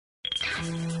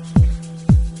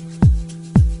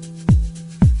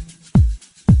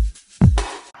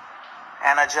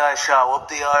Energize show up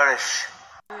the Irish.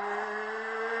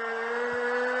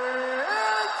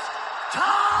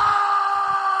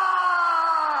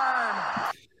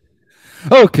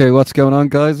 Okay, what's going on,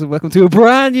 guys? And welcome to a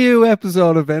brand new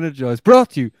episode of Energized, brought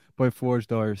to you by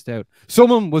Forged Irish Stout.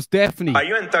 Someone was definitely... Are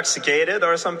you intoxicated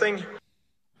or something?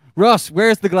 Ross,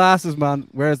 where's the glasses, man?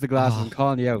 Where's the glasses? I'm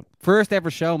calling you out. First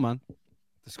ever show, man.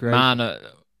 It's great. Man, I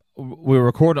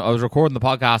was recording the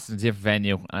podcast in a different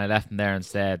venue, and I left them there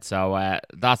instead. So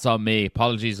that's on me.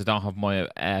 Apologies, I don't have my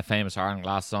famous Ireland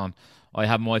glasses on. I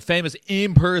have my famous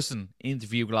in-person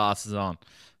interview glasses on.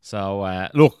 So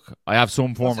look, I have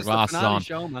some form of glasses on.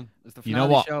 Show, man. It's the you know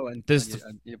what? Show and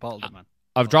you balled it, man.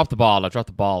 I've dropped the ball.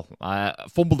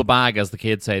 Fumbled the bag, as the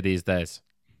kids say these days.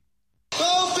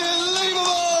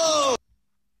 Unbelievable!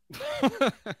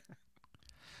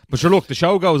 But sure, look, the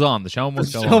show goes on. The show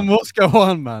must go on. The show must go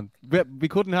on, man. We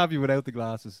couldn't have you without the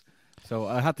glasses. So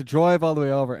I had to drive all the way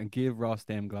over and give Ross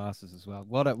them glasses as well.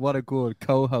 What a good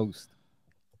co-host.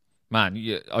 Man,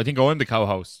 I think I'm the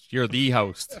co-host. You're the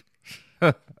host.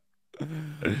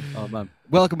 Oh man,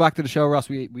 welcome back to the show, Ross.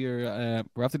 We're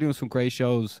after doing some great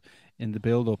shows in the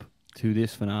build-up to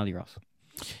this finale, Ross.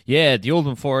 Yeah, the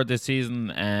Ultimate Four this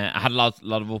season had a lot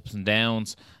of ups and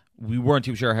downs. We weren't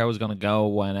too sure how it was going to go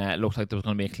when it looked like there was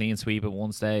going to be a clean sweep at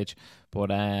one stage. But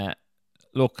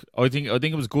look, I think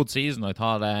it was a good season. I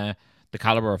thought the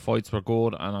caliber of fights were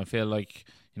good, and I feel like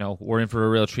we're in for a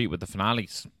real treat with the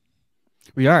finales.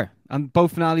 We are, and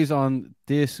both finales on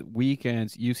this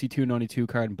weekend's UFC 292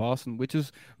 card in Boston, which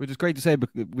is great to say,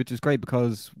 which is great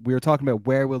because we were talking about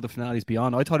where will the finales be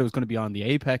on. I thought it was going to be on the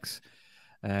Apex.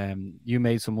 You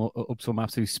made some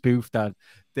absolute spoof that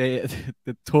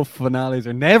the TUF finales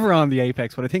are never on the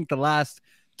Apex, but I think the last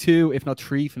two, if not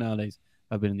three finales,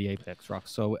 have been in the Apex, Rock.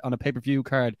 So on a pay-per-view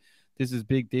card, this is a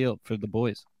big deal for the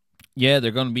boys. Yeah,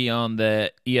 they're going to be on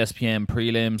the ESPN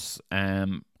prelims.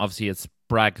 Obviously, it's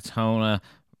Brad Katona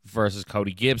versus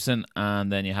Cody Gibson, and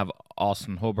then you have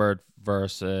Austin Hubbard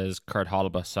versus Kurt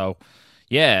Holoba. So,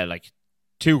 yeah, like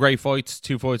two great fights,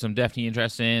 two fights I'm definitely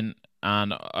interested in,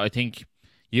 and I think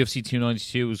UFC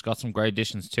 292 has got some great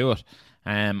additions to it.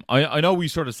 I know we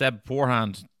sort of said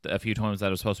beforehand a few times that it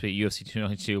was supposed to be UFC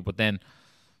 292, but then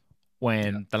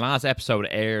when the last episode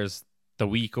airs the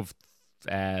week of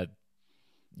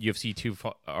UFC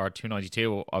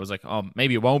 292, I was like, oh,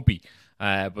 maybe it won't be.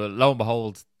 But lo and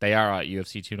behold, they are at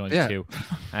UFC 292.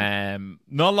 Yeah.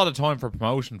 Not a lot of time for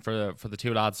promotion for the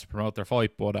two lads to promote their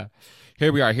fight, but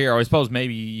here we are here. I suppose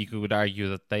maybe you could argue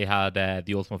that they had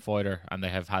the Ultimate Fighter and they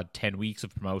have had 10 weeks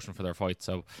of promotion for their fight.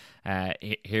 So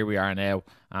here we are now,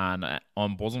 and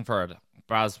I'm buzzing for it.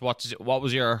 Braz, what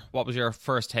was your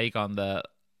first take on the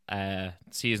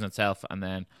season itself, and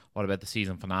then what about the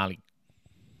season finale?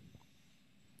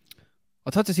 I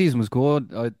thought the season was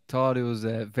good. I thought it was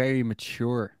very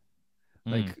mature.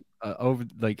 Over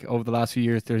the last few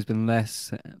years, there's been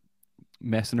less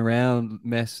messing around,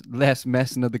 less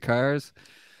messing of the cars.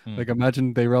 Like,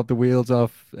 imagine they robbed the wheels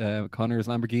off Connor's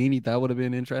Lamborghini. That would have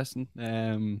been interesting.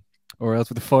 Or else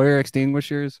with the fire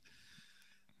extinguishers.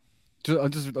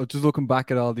 I'm just looking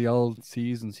back at all the old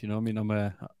seasons. You know, I mean, I'm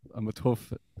a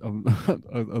tough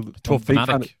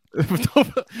fanatic.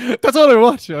 That's all I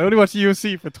watch. I only watch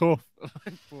UFC for tough.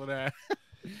 But I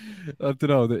don't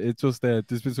know. It's just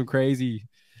there's been some crazy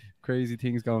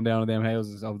things going down in them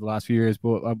houses over the last few years.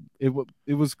 But it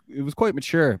was quite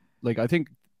mature. Like I think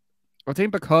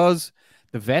because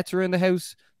the vets are in the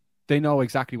house, they know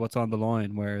exactly what's on the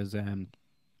line. Whereas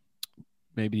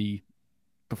maybe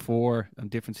before and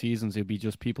different seasons, it'd be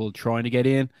just people trying to get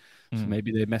in. So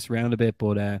maybe they mess around a bit.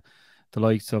 But the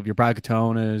likes of your Brad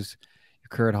Katonas, your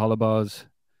Kurt Holobos,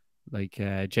 like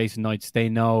Jason Knights, they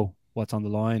know what's on the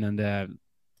line, and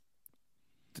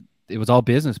it was all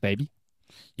business, baby.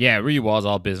 Yeah, it really was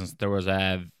all business. There was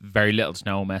very little to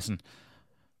no messing.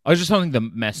 I just don't think the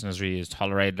messing is really as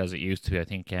tolerated as it used to be. I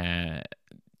think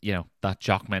that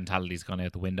jock mentality's gone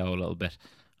out the window a little bit,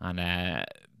 and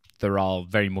they're all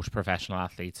very much professional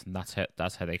athletes, and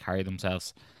that's how they carry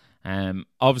themselves.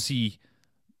 Obviously,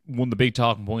 one of the big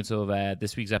talking points of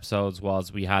this week's episodes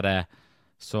was we had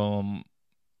some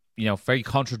very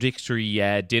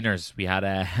contradictory dinners. We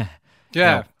had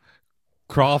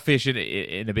crawfish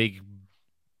in a big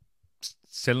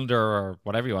cylinder or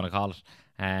whatever you want to call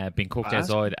it, being cooked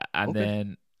outside, and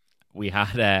then we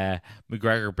had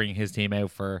McGREGOR bring his team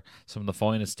out for some of the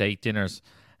finest steak dinners.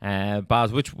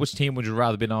 Baz, which team would you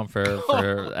rather been on for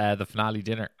the finale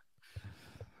dinner?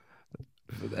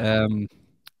 Do you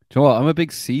know what? I'm a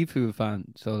big seafood fan,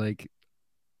 so like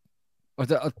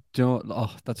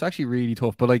That's actually really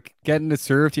tough. But like getting it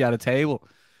served to you at a table,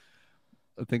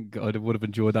 I think I would have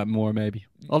enjoyed that more maybe.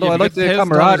 Although Yeah, I if you like get the $1,000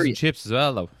 camaraderie. in chips as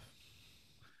well, though.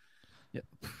 Yeah,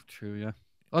 true. Yeah.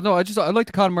 Oh no, I like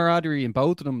the camaraderie in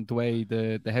both of them. The way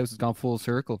the house has gone full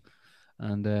circle,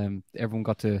 and everyone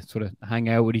got to sort of hang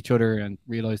out with each other and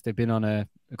realize they've been on a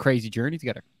crazy journey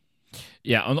together.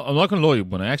 Yeah, I'm not gonna lie.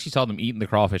 When I actually saw them eating the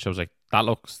crawfish, I was like, that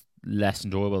looks less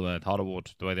enjoyable than I thought it would.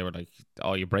 The way they were like,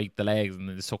 oh, you break the legs and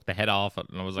then they suck the head off it,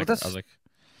 and I was like, That's the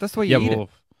way yeah, you eat but it.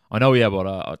 I know, yeah,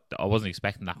 but I wasn't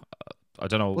expecting that. I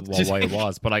don't know What why it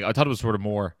was, but like I thought it was sort of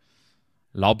more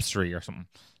lobstery or something.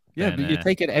 Yeah, than, but you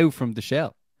take it out from the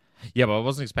shell. yeah, but I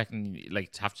wasn't expecting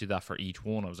like to have to do that for each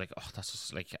one. I was like, oh, that's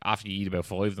just like after you eat about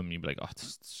 5 of them, you'd be like, oh,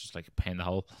 it's just like a pain in the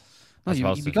hole. No,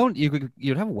 you'd be going.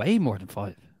 You'd have way more than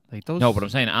 5. Like those. No, but I'm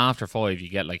saying after 5, you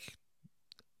get like,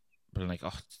 but I'm like,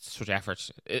 oh, it's such effort.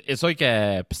 It's like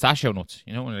pistachio nuts,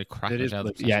 you know, when they crack It it is.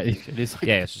 out. Yeah, it is.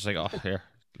 Yeah, it's just like, oh, here,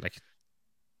 like,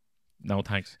 no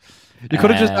thanks. You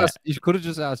could have just asked. You could have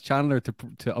just asked Chandler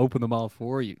to open them all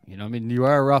for you. You know, I mean, you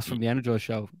are Ross from the Energized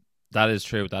show. That is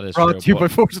true. That is Brought true. to you by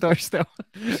 4-star still.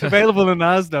 Available in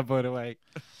Asda, by the way.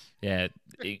 Yeah,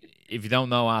 if you don't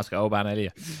know, ask Oban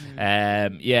Elia.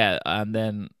 Yeah, and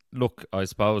then look, I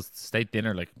suppose steak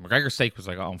dinner, like McGregor's steak was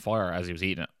like on fire as he was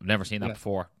eating it. I've never seen that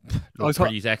before. Looked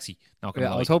pretty sexy. Not gonna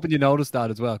lie. I was hoping you noticed that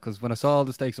as well, because when I saw all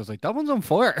the steaks, I was like, that one's on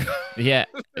fire. Yeah.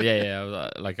 I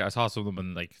was, like I saw some of them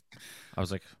and like I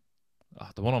was like, oh,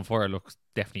 the one on fire looks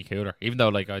definitely cooler. Even though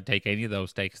like I'd take any of those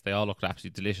steaks, they all looked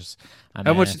absolutely delicious. And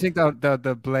How much do you think that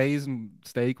the blazing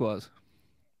steak was?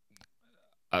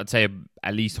 I'd say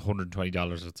at least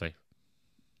 $120. I'd say.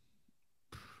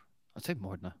 I'd say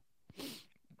more than that.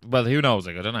 Well, who knows?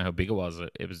 Like I don't know how big it was.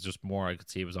 It was just more. I could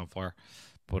see it was on fire.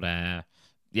 But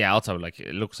yeah. Also, like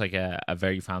it looks like a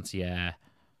very fancy I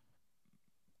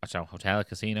don't know, hotel,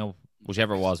 casino,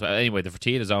 whichever it was. But anyway, the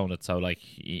Fertitta's own it, so like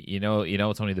you know,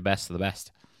 it's only the best of the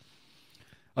best.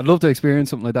 I'd love to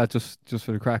experience something like that just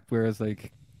for the crack. Whereas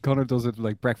like Connor does it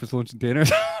like breakfast, lunch, and dinner.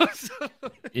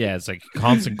 Yeah, it's like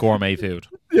constant gourmet food.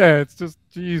 Yeah, it's just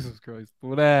Jesus Christ.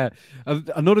 But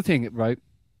another thing, right?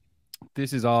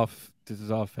 This is off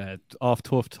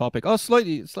tough topic. Oh,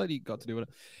 slightly got to do with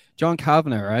it. John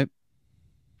Kavanagh, right?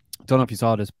 Don't know if you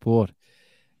saw this, but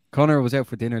Connor was out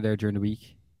for dinner there during the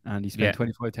week, and he spent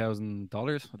 $25,000,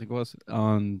 I think it was,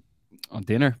 on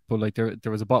dinner. But like there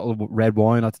was a bottle of red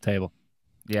wine at the table.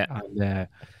 Yeah, and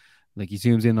like he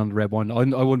zooms in on the red wine. I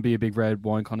wouldn't be a big red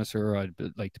wine connoisseur.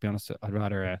 Like to be honest, I'd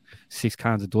rather 6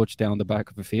 cans of Dutch down the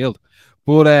back of a field,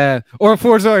 but or a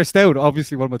 4-star stout.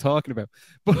 Obviously, what am I talking about?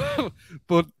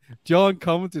 But John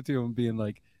commented to him being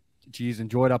like, "Geez,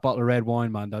 enjoy that bottle of red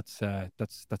wine, man. That's a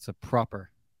proper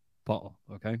bottle."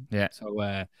 Okay. Yeah.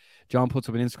 So John puts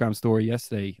up an Instagram story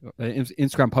yesterday,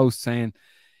 Instagram post saying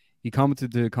he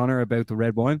commented to Connor about the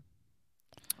red wine,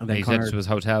 and then he sent it to his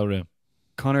hotel room.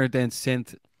 Connor then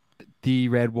sent the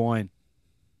red wine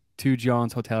to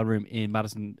John's hotel room in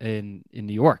Madison in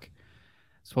New York.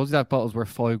 Suppose that bottle's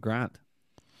worth $5,000.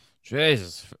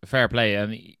 Jesus, fair play.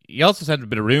 And he also sent a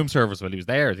bit of room service while he was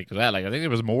there, I think, as well. Like I think it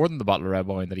was more than the bottle of red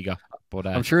wine that he got. But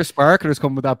I'm sure Sparkler's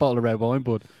come with that bottle of red wine,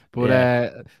 but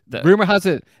rumor has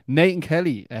it Nathan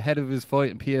Kelly, ahead of his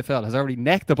fight in PFL, has already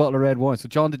necked the bottle of red wine, so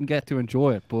John didn't get to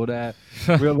enjoy it. But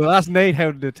we'll ask Nate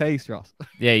how did it taste, Ross.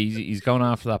 Yeah, he's going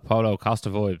after that Polo Costa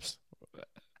vibes.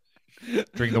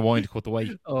 Drink the wine to cut the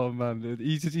weight. Oh man,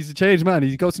 he's a changed man.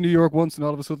 He goes to New York once, and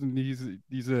all of a sudden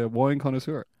he's a wine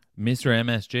connoisseur. Mr.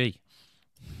 MSG.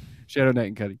 Shout out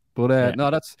Nathan Kelly. But no,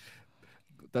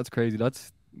 that's crazy.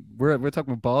 We're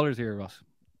talking about ballers here, Ross.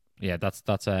 Yeah, that's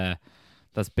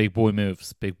big boy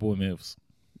moves. Big boy moves.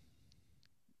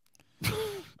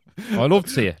 I love to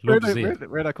see it. Where'd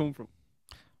that come from?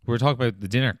 We were talking about the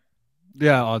dinner.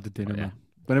 Yeah, the dinner, man.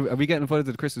 When are we getting invited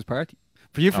to the Christmas party?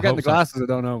 For you forgetting the glasses, I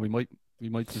don't know. We might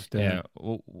just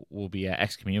we'll be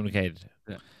excommunicated.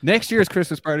 Yeah. Next year's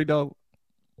Christmas party, though.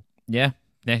 Yeah,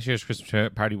 next year's Christmas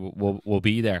party will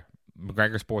be there.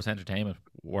 McGregor Sports Entertainment.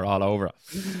 We're all over it.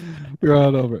 We're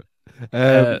all over it.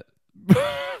 I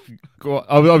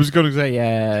was going to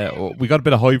say, we got a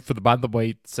bit of hype for the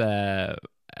bantamweights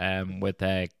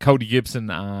with Cody Gibson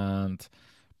and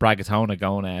Bragatona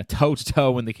going toe to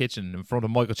toe in the kitchen in front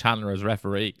of Michael Chandler as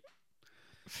referee.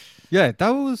 Yeah, that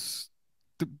was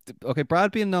okay.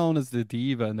 Brad being known as the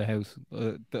diva in the house,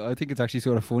 I think it's actually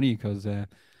sort of funny because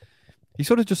he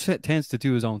sort of just tends to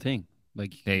do his own thing.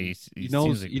 Like he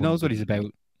knows what he's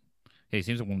about. Yeah, he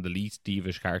seems like one of the least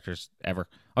divish characters ever.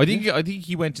 I think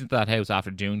he went into that house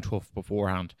after doing TUF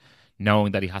beforehand,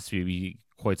 knowing that he has to be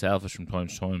quite selfish from time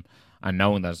to time, and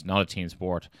knowing that it's not a team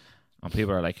sport. And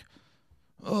people are like,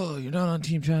 oh, you're not on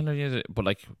Team Chandler yet. But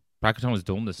like, Brackatona's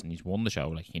done this and he's won the show.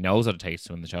 Like, he knows what it takes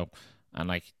to win the show. And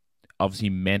like, obviously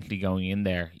mentally going in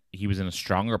there, he was in a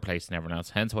stronger place than everyone else.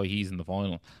 Hence why he's in the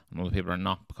final and other people are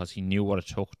not, because he knew what it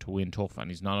took to win TUF. And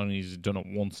he's not only he's done it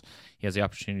once, he has the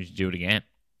opportunity to do it again.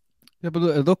 Yeah, but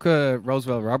look,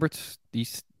 Roosevelt Roberts,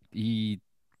 he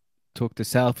took the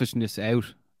selfishness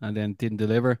out and then didn't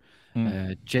deliver.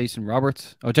 Jason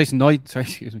Knight, sorry,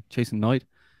 excuse me, Jason Knight,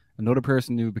 another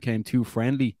person who became too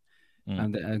friendly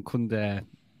and couldn't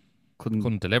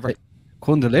deliver.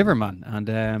 Couldn't deliver, man.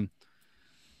 And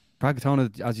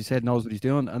Bragatona, as you said, knows what he's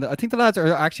doing. And I think the lads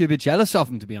are actually a bit jealous of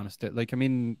him, to be honest. Like, I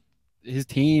mean, his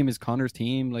team is Connor's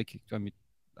team. Like, I mean,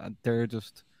 they're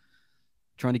just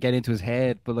trying to get into his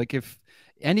head. But like, if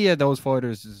any of those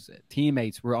fighters'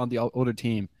 teammates were on the other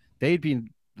team, they'd be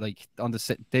like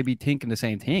they'd be thinking the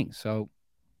same thing. So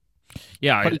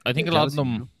yeah, I think a lot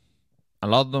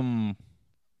of them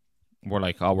were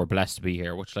like, oh, we're blessed to be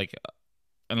here, which like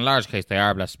in a large case they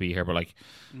are blessed to be here. But like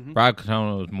Brad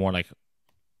Katona was more like,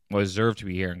 well, I deserve to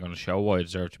be here. I'm going to show why I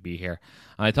deserve to be here.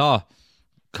 And I thought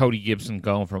Cody Gibson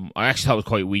going from, I actually thought it was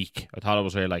quite weak. I thought it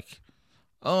was very like,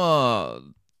 oh,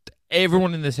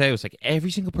 everyone in this house, like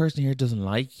every single person here doesn't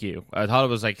like you. I thought it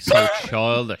was like so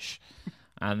childish.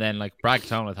 And then like Brad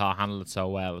Katona, I thought handled it so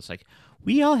well. It's like,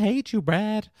 we all hate you,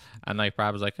 Brad. And like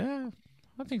Brad was like, I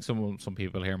think some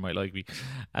people here might like me.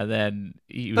 And then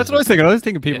that's what I was thinking. I was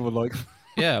thinking people would like.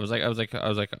 Yeah, I was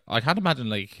like, I can't imagine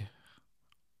like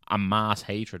a mass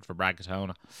hatred for Brad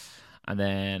Katona. And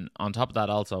then on top of that,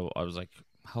 also, I was like,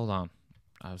 hold on.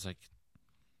 I was like,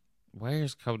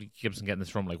 where's Cody Gibson getting this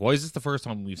from? Like, why is this the first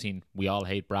time we've seen we all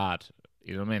hate Brad?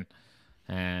 You know what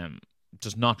I mean?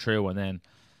 Just not true. And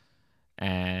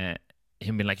then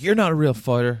him being like, you're not a real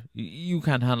fighter. You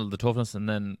can't handle the toughness. And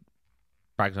then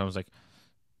Brad Katona was like,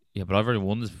 yeah, but I've already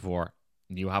won this before.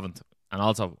 And you haven't. And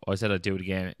also, I said I'd do it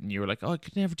again. And you were like, oh, I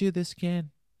could never do this again.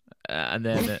 And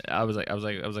then I was like,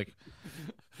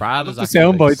 Brad is the actually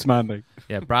sound bites, man. Like.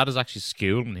 Yeah, Brad is actually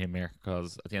schooling him here,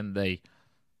 because at the end of the day,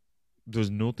 there's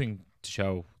nothing to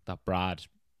show that Brad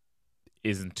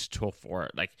isn't tough, or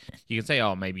like you can say,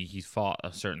 oh, maybe he's fought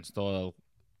a certain style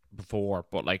before,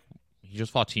 but like he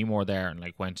just fought Timur there and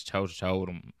like went toe to toe with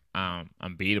him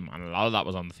and beat him, and a lot of that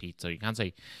was on the feet. So you can't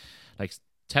say, like,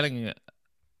 telling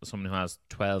someone who has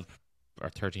 12 or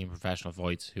 13 professional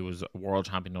fights, who was a world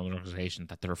champion in an organization,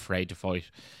 that they're afraid to fight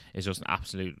is just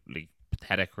absolutely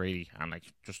pathetic, really, and like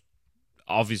just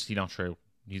obviously not true.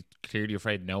 He's clearly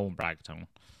afraid of no one, Brad Katona.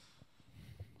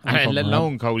 And let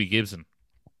alone Cody Gibson.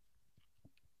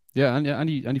 Yeah, and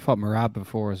he fought Marab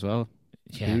before as well.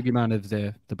 Yeah, the man of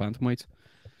the bantamweights.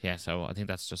 Yeah, so I think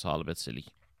that's just all a bit silly.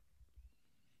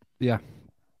 Yeah.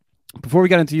 Before we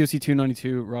get into UFC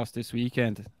 292, Ross, this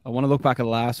weekend, I want to look back at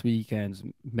last weekend's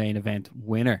main event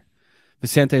winner.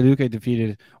 Vicente Luque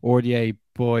defeated Ordier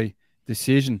by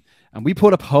decision. And we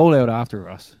put a poll out after,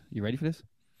 Ross. You ready for this?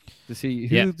 To see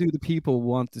who do the people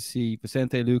want to see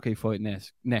Vicente Luque fight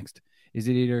next. Is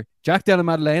it either Jack Della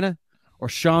Maddalena or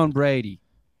Sean Brady?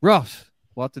 Ross,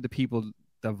 what did the people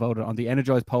that voted on the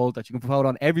Energized poll that you can vote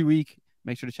on every week,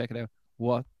 make sure to check it out,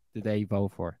 what did they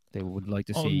vote for? They would like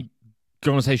to see.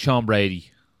 Going to say Sean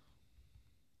Brady.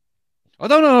 I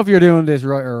don't know if you're doing this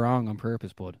right or wrong on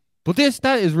purpose, bud. But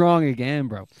that is wrong again,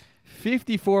 bro.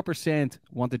 54%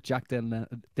 wanted Jack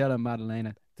Della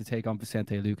Maddalena to take on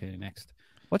Vicente Luque next.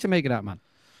 What you make of that, man?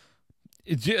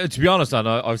 To be honest, and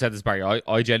I've said this, Barry,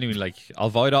 I genuinely, like,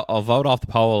 I'll vote off the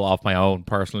poll off my own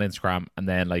personal Instagram, and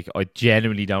then like I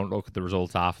genuinely don't look at the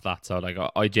results after that. So like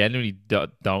I genuinely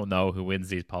don't know who wins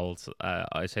these polls.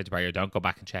 I said to Barry, I don't go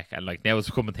back and check, and like now it's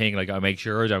become a thing. Like I make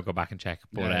sure I don't go back and check.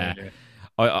 But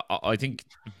I think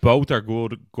both are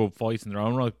good fights in their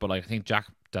own right. But like I think Jack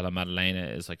Della Maddalena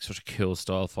is like such a cool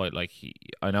style fight. Like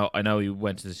I know he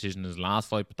went to decision in his last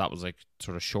fight, but that was like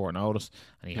sort of short notice,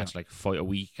 and he had to like fight a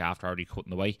week after already cutting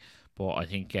the weight. But I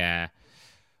think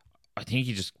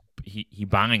he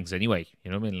bangs anyway.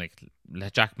 You know what I mean? Like,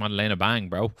 let Jack Maddalena bang,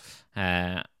 bro.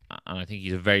 And I think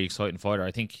he's a very exciting fighter.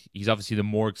 I think he's obviously the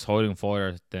more exciting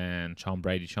fighter than Sean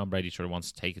Brady. Sean Brady sort of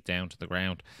wants to take it down to the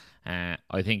ground.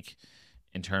 I think,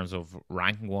 in terms of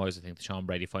ranking wise, I think the Sean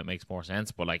Brady fight makes more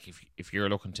sense. But like, if you're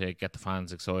looking to get the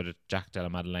fans excited, Jack Della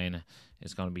Maddalena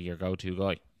is going to be your go-to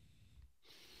guy.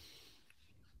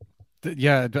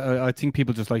 Yeah, I think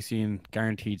people just like seeing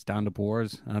guaranteed stand-up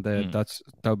wars, and that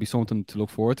would be something to look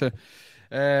forward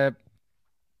to.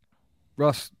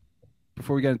 Ross,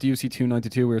 before we get into UFC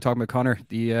 292, we were talking about Connor.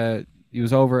 He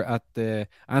was over at the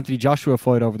Anthony Joshua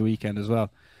fight over the weekend as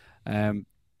well. That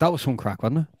was some crack,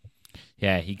 wasn't it?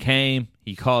 Yeah, he came,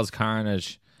 he caused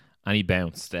carnage, and he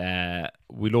bounced.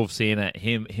 We love seeing it.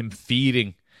 Him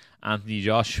feeding Anthony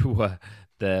Joshua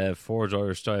the Forge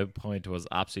Irish style point was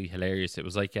absolutely hilarious. It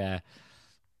was like a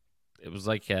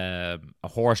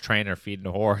horse trainer feeding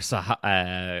a horse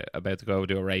about to go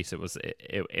do a race. It was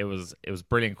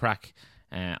brilliant crack.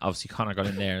 Obviously Conor got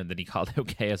in there and then he called out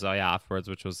KSI afterwards,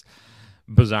 which was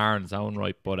bizarre in its own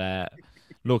right. But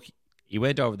look, he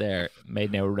went over there,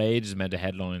 made an outrageous amount of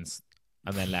headlines,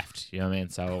 and then left. You know what I mean?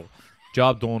 So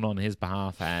job done on his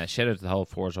behalf. Shout out to the whole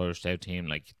Forge Irish Stout team.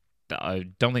 Like, I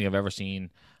don't think I've ever seen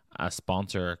a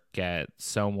sponsor get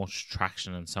so much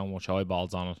traction and so much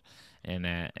eyeballs on it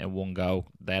in one go.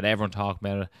 They had everyone talking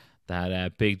about it. They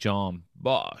had Big John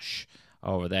Bosch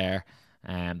over there,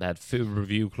 and they had Food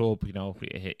Review Club. You know,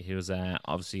 he was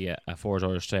obviously a Forge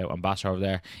Irish Stout ambassador over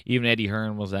there. Even Eddie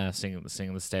Hearn was singing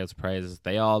the Stout's praises.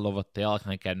 They all love it. They all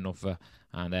can't get enough of it,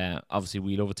 and obviously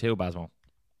we love it too, Basmo.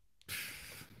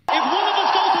 If one of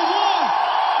us go to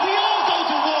war, we all go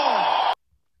to war.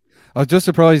 I was just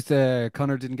surprised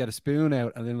Conor didn't get a spoon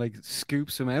out and then like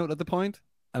scoops him out at the point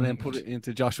and then put it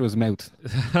into Joshua's mouth.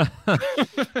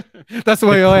 That's the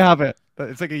way I have it.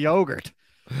 It's like a yogurt.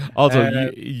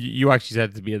 Also, you actually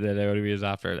said to me that it was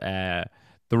after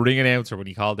the ring announcer when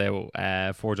he called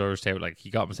out Forge Irish Stout, like he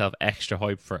got himself extra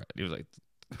hype for it. He was like,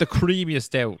 the creamiest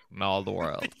stout in all the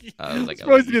world. I was like,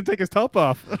 surprised he didn't take his top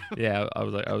off. Yeah, I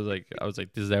was like,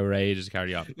 this is outrageous.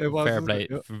 Carry on. Fair play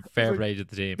to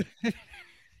the team.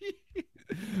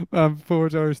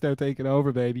 Forge Irish Stout taking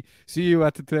over, baby. See you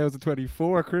at the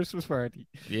 2024 Christmas party.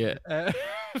 Yeah.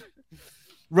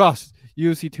 Ross,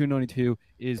 UFC 292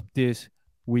 is this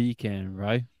weekend,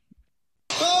 right?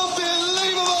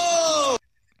 Unbelievable!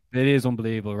 It is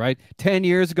unbelievable, right? 10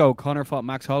 years ago, Conor fought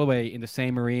Max Holloway in the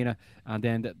same arena, and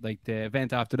then the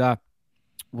event after that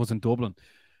was in Dublin.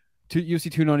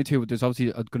 UFC 292, there's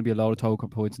obviously going to be a lot of talking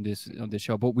points on this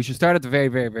show, but we should start at the very,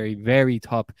 very, very, very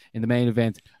top in the main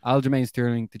event. Aljamain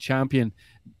Sterling, the champion.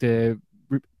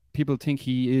 People think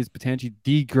he is potentially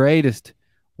the greatest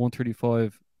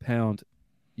 135-pound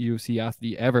UFC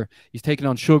athlete ever. He's taking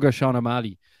on Sugar Sean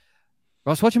O'Malley.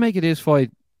 Ross, what do you make of this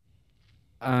fight,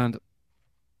 and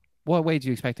what way do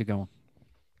you expect it going?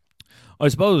 I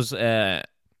suppose the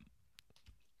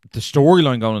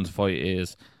storyline going into the fight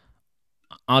is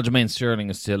Aljamain Sterling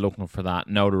is still looking for that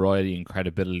notoriety and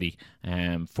credibility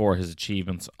for his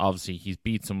achievements. Obviously, he's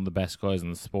beat some of the best guys in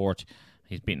the sport.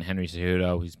 He's beaten Henry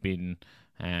Cejudo. He's beaten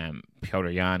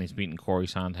Petr Yan. He's beaten Corey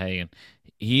Sandhagen.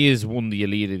 He is one of the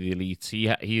elite of the elites.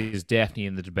 He is definitely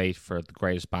in the debate for the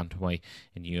greatest bantamweight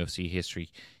in UFC history.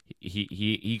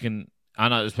 He can,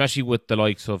 and especially with the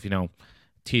likes of, TJ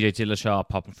Dillashaw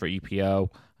popping for EPO,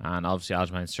 and obviously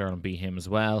Aljamain Sterling beat him as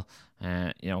well.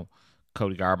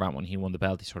 Cody Garbrandt, when he won the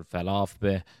belt, he sort of fell off a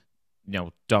bit.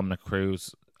 Dominic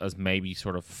Cruz has maybe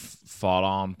sort of fall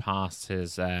on past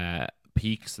his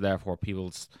peak, so therefore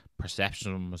people's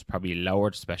perception of him was probably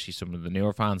lowered, especially some of the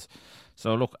newer fans.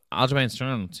 So look, Aljamain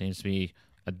Sterling seems to be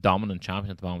a dominant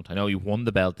champion at the moment. I know he won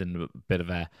the belt in a bit of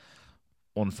a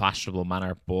unfashionable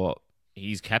manner, but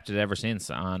he's kept it ever since,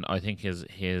 and I think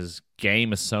his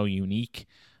game is so unique,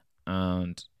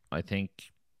 and I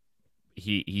think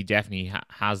he definitely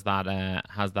has that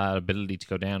ability to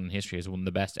go down in history as one of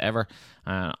the best ever.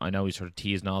 I know he's sort of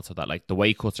teasing also that like the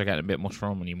weight cuts are getting a bit much for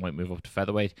him and he might move up to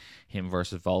featherweight. Him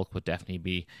versus Volk would definitely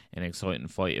be an exciting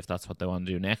fight if that's what they want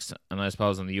to do next. And I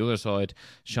suppose on the other side,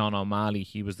 Sean O'Malley,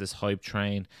 he was this hype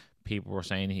train. People were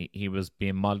saying he was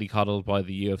being mollycoddled by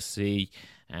the UFC.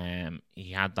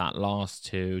 He had that loss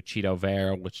to Cheeto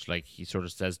Vera, which like he sort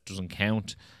of says doesn't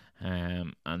count.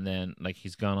 And then like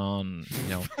he's gone on,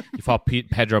 he fought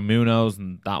Pedro Munoz,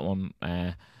 and that one,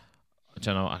 I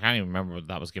don't know, I can't even remember if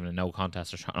that was given a no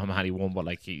contest or Sean O'Malley won, but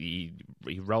like he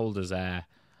rolled his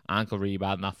ankle really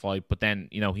bad in that fight. But then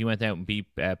he went out and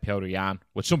beat Petr Yan,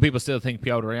 which some people still think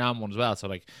Petr Yan won as well. So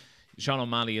like Sean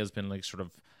O'Malley has been like sort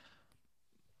of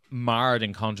marred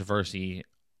in controversy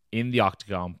in the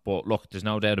octagon, but look, there's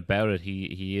no doubt about it.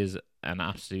 He is an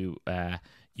absolute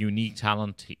unique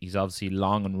talent. He's obviously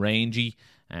long and rangy.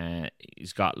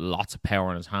 He's got lots of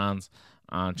power in his hands.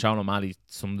 And Sean O'Malley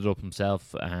summed it up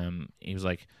himself. He was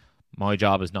like, my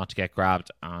job is not to get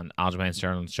grabbed, and Aljamain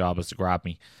Sterling's job is to grab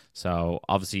me. So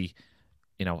obviously,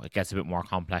 it gets a bit more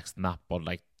complex than that, but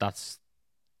like that's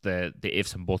the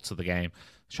ifs and buts of the game.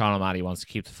 Sean O'Malley wants to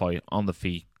keep the fight on the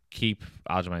feet, keep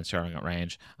Aljamain Sterling at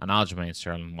range, and Aljamain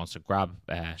Sterling wants to grab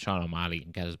Sean O'Malley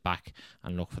and get his back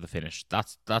and look for the finish.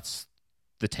 That's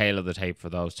the tail of the tape for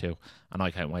those two, and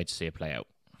I can't wait to see it play out.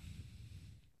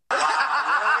 I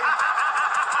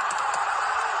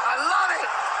love it.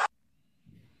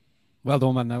 Well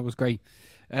done, man. That was great.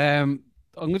 I'm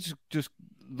going to just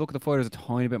look at the fighters a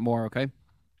tiny bit more, okay?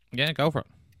 Yeah, go for it.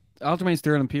 Aljamain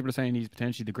Sterling, people are saying he's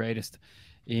potentially the greatest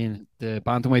in the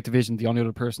bantamweight division. The only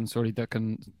other person,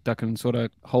 that can sort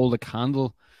of hold a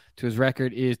candle to his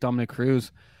record is Dominic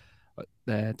Cruz.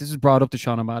 This is brought up to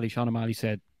Sean O'Malley. Sean O'Malley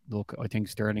said, "Look, I think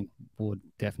Sterling would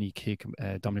definitely kick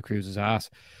Dominic Cruz's ass."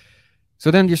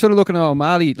 So then you're sort of looking at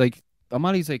O'Malley. Like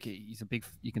O'Malley's like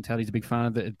you can tell he's a big fan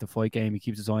of the fight game. He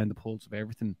keeps his eye on the pulse of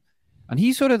everything. And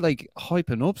he's sort of like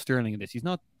hyping up Sterling in this. He's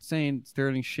not saying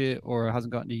Sterling shit or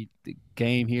hasn't got any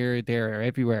game here, there, or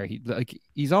everywhere.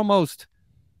 He's almost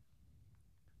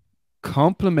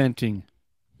complimenting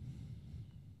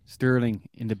Sterling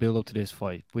in the build up to this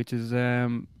fight, which is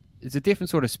it's a different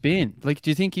sort of spin. Like,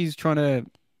 do you think he's trying to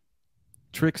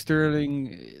trick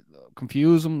Sterling,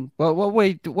 confuse him? Well, what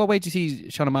way do you see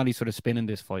Sean O'Malley sort of spinning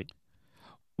this fight?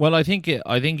 Well, I think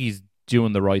he's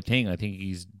doing the right thing. I think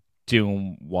he's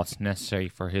doing what's necessary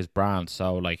for his brand.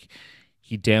 So, like,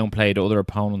 he downplayed other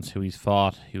opponents who he's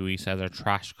fought, who he says are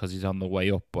trash because he's on the way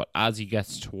up. But as he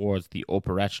gets towards the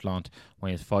upper echelon,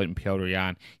 when he's fighting Piotr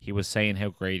Yan, he was saying how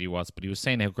great he was. But he was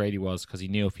saying how great he was because he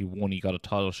knew if he won, he got a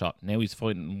title shot. Now he's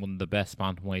fighting one of the best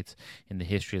bantamweights in the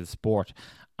history of the sport.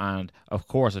 And, of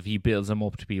course, if he builds him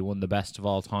up to be one of the best of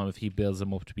all time, if he builds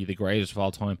him up to be the greatest of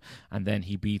all time, and then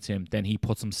he beats him, then he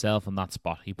puts himself in that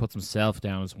spot. He puts himself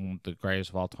down as one of the greatest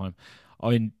of all time.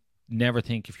 I never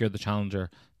think if you're the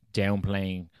challenger,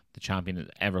 downplaying the champion is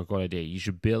ever a good idea. You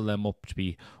should build them up to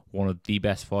be one of the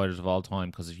best fighters of all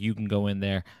time, because if you can go in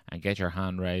there and get your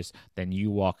hand raised, then you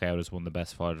walk out as one of the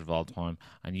best fighters of all time,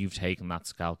 and you've taken that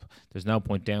scalp. There's no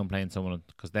point downplaying someone,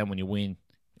 because then when you win,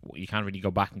 you can't really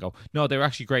go back and go, no, they were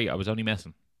actually great, I was only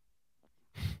messing.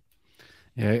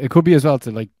 Yeah, it could be as well to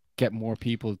like get more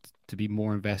people to be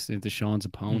more invested into Sean's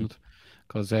opponent,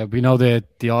 because we know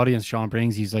the audience Sean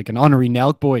brings. He's like an honorary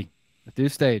Nelk boy at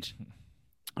this stage.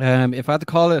 If I had to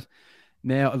call it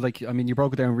now, like, I mean, you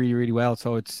broke it down really, really well.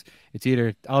 So it's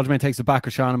either Aljamain takes it back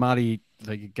or Sean O'Malley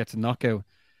like gets a knockout.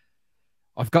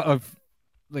 I'm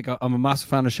a massive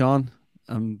fan of Sean.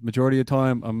 Majority of the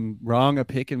time, I'm wrong at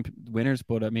picking winners,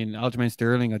 but I mean, Aljamain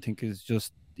Sterling, I think,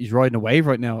 he's riding a wave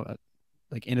right now,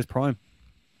 like in his prime.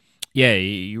 Yeah,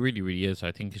 he really, really is.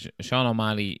 I think Sean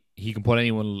O'Malley, he can put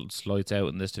anyone's lights out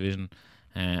in this division.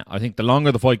 I think the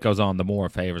longer the fight goes on, the more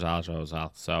it favours Aljo as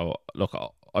well. So, look,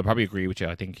 I probably agree with you.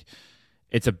 I think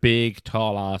it's a big,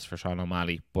 tall ask for Sean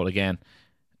O'Malley. But again,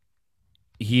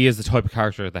 he is the type of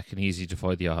character that can easily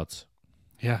defy the odds.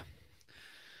 Yeah.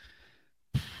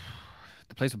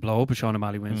 The place will blow up if Sean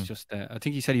O'Malley wins. Just, I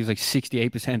think he said he was like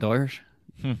 68% Irish.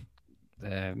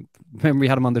 Remember we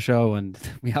had him on the show and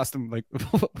we asked him like,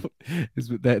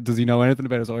 does he know anything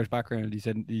about his Irish background? He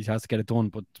said he has to get it done,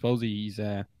 but supposedly he's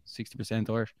 60%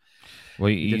 Irish. Well,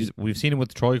 we've seen him with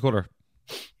the tricolour.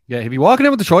 Yeah, he'll be walking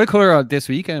in with the tricolour this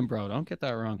weekend, bro. Don't get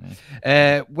that wrong.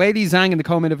 Weili Zhang in the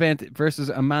co-main event versus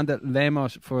Amanda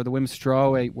Lemos for the women's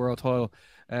strawweight world title.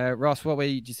 Ross, what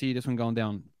way do you see this one going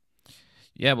down?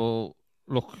 Yeah, well,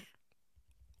 look,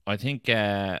 I think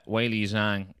Weili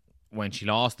Zhang, when she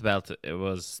lost the belt, it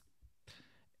was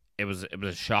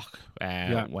a shock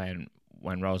when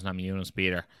Rose Namajunas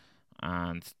beat her,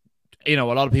 and you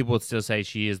know, a lot of people would still say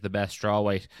she is the best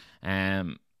strawweight.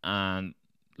 And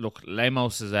look,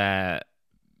 Lemos is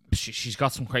she's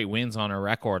got some great wins on her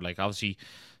record. Like, obviously,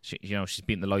 she's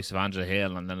beaten the likes of Angela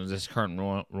Hill, and then in this current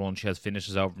run, she has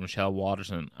finishes over Michelle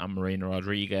Waterson and Marina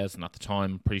Rodriguez. And at the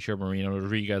time, I'm pretty sure Marina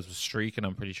Rodriguez was streaking.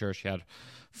 I'm pretty sure she had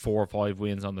 4 or 5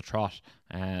 wins on the trot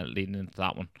leading into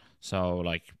that one. So,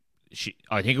 like,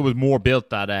 I think it was more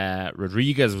built that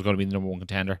Rodriguez was going to be the number 1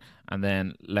 contender, and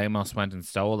then Lemos went and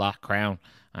stole that crown,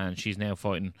 and she's now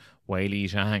fighting Weili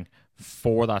Zhang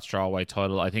for that strawweight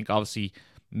title. I think obviously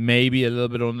maybe a little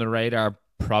bit under the radar,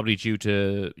 probably due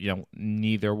to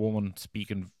neither woman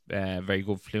speaking very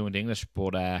good fluent English.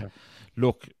 But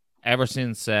look, ever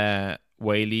since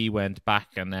Weili went back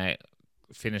and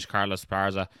finished Carla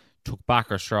Esparza, took back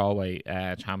her strawweight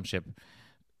championship,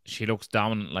 she looks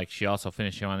dominant. Like, she also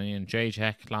finished Joanna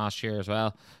Jacek last year as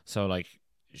well. So, like,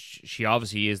 she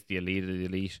obviously is the elite of the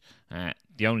elite.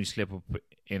 The only slip up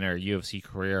in her UFC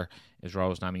career is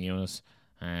Rose Namajunas.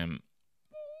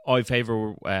 I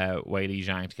favour Weili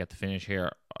Zhang to get the finish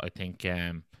here. I think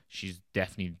she's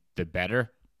definitely the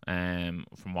better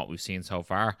from what we've seen so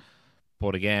far.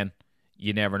 But again,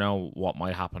 you never know what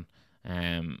might happen.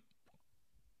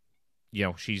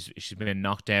 She's been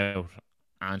knocked out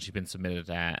and she's been submitted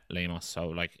at Lemos. So,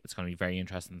 like, it's going to be very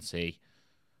interesting to see.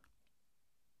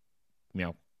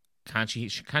 Can she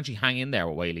hang in there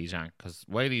with Weili Zhang? Because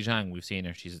Weili Zhang, we've seen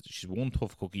her. She's one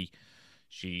tough cookie.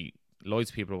 She lights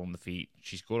people on the feet.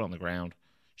 She's good on the ground.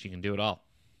 She can do it all.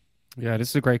 Yeah, this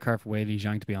is a great card for Wei Li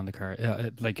Zhang to be on the card,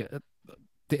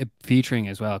 featuring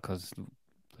as well, because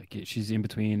like she's in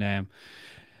between the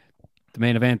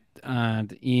main event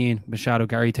and Ian Machado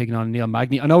Gary taking on Neil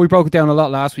Magny. I know we broke it down a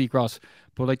lot last week, Ross,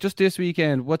 but like just this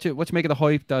weekend, what you make of the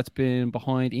hype that's been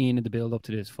behind Ian in the build up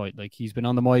to this fight? Like he's been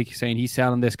on the mic saying he's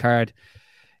selling this card.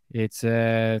 It's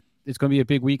going to be a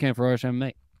big weekend for Irish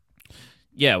MMA.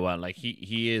 Yeah, well, like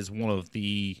he is one of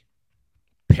the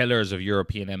pillars of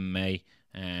European MMA.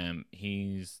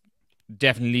 He's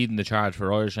definitely leading the charge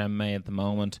for Irish MMA at the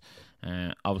moment.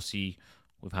 Obviously,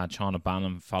 we've had Sean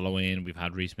O'Bannon follow in. We've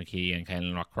had Rhys McKee and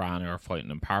Caelan Rockran are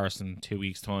fighting in Paris in 2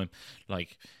 weeks' time.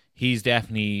 Like, he's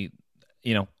definitely,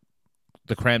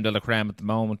 the creme de la creme at the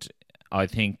moment. I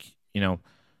think,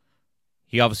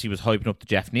 he obviously was hyping up the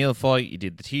Jeff Neal fight. He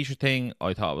did the t-shirt thing.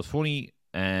 I thought it was funny.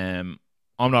 I'm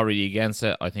not really against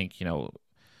it. I think,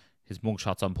 his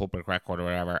mugshot's on public record or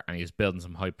whatever, and he's building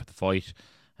some hype for the fight.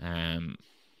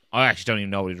 I actually don't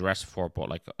even know what he was arrested for, but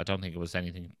like I don't think it was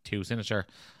anything too sinister.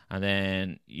 And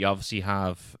then you obviously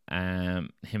have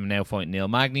him now fighting Neil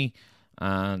Magny,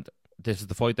 and this is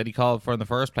the fight that he called for in the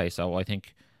first place. So I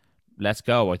think let's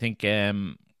go. I think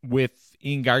with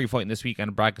Ian Garry fighting this weekend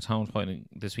and Brad Gatone fighting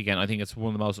this weekend, I think it's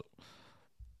one of the most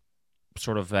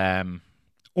sort of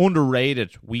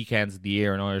underrated weekends of the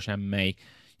year in Irish MMA.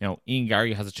 Ian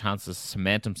Garry has a chance to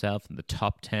cement himself in the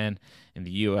top 10 in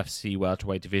the UFC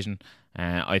welterweight division.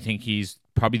 I think he's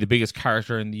probably the biggest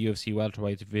character in the UFC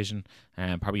welterweight division.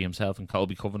 Probably himself and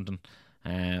Colby Covington.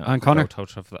 And Conor. Toe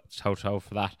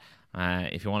for that.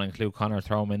 If you want to include Conor,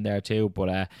 throw him in there too.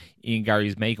 But Ian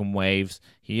Garry's making waves.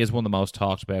 He is one of the most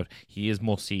talked about. He is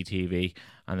must-see TV.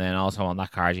 And then also on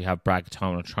that card, you have Brad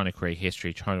Gatone trying to create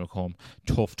history, trying to become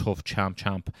tough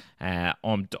champ.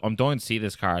 I'm dying to see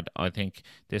this card. I think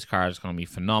this card is going to be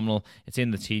phenomenal. It's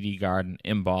in the TD Garden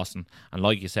in Boston. And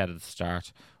like you said at the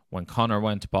start, when Conor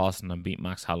went to Boston and beat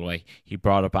Max Holloway, he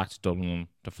brought it back to Dublin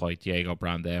to fight Diego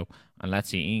Brandao. And let's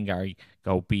see Ian Garry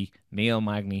go beat Neil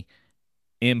Magny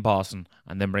in Boston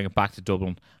and then bring it back to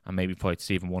Dublin and maybe fight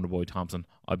Stephen Wonderboy Thompson.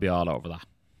 I'd be all over that.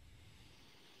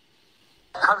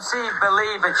 Conceive,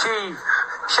 believe, achieve.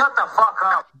 Shut the fuck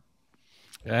up.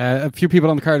 A few people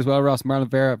on the card as well, Ross.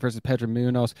 Marlon Vera versus Pedro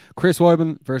Munoz. Chris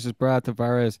Weidman versus Brad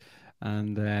Tavares.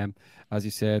 And as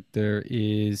you said, there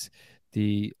is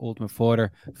the Ultimate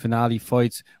Fighter finale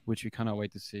fights, which we cannot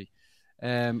wait to see.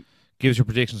 Give us your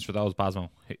predictions for those, Basmo.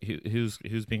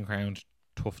 Who's being crowned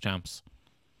tough champs?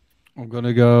 I'm going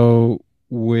to go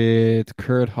with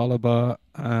Kurt Holloway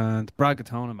and Brad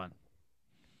Gatone, man.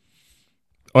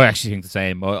 I actually think the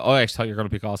same. I actually thought you were going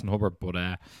to pick Austin Hubbard, but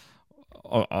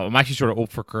I'm actually sort of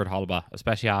up for Kurt Holloway,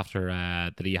 especially after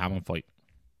the Lee Hammond fight.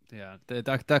 Yeah,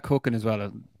 that cooking as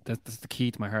well, that's the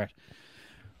key to my heart.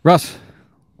 Ross,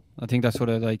 I think that sort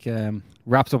of like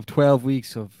wraps up 12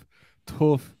 weeks of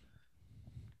tough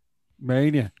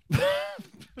mania.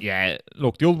 Yeah,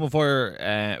 look, the Ultimate Fighter,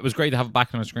 it was great to have it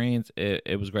back on the screens.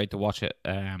 It was great to watch it.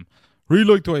 Really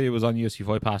liked the way it was on UFC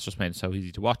Fight Pass, just made it so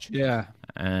easy to watch. Yeah.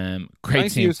 Great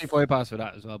Thanks to UFC Fight Pass for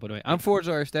that as well, by the way. And Forge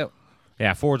Irish Stout.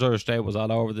 Yeah, Forge Irish Stout was all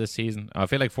over this season. I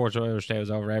feel like Forge Irish Stout is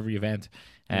over every event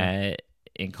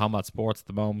in combat sports at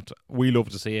the moment. We love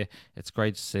to see it. It's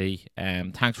great to see.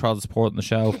 Thanks for all the support on the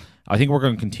show. I think we're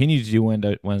going to continue to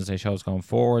do Wednesday shows going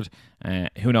forward.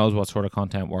 Who knows what sort of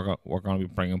content we're going to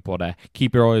be bringing, but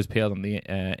keep your eyes peeled on the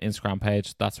Instagram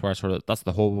page. That's where that's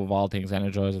the hub of all things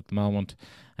Energized at the moment.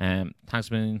 Thanks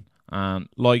a million.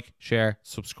 Like, share,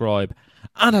 subscribe,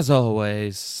 and as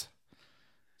always,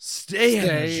 stay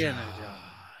energized.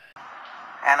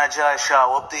 Energized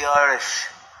show, up the Irish.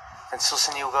 Been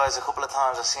sussing you guys a couple of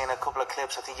times. I've seen a couple of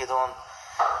clips. I think you done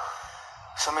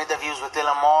some interviews with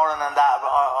Dylan Moran and that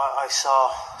I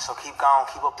saw. So keep going,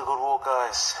 keep up the good work,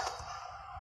 guys.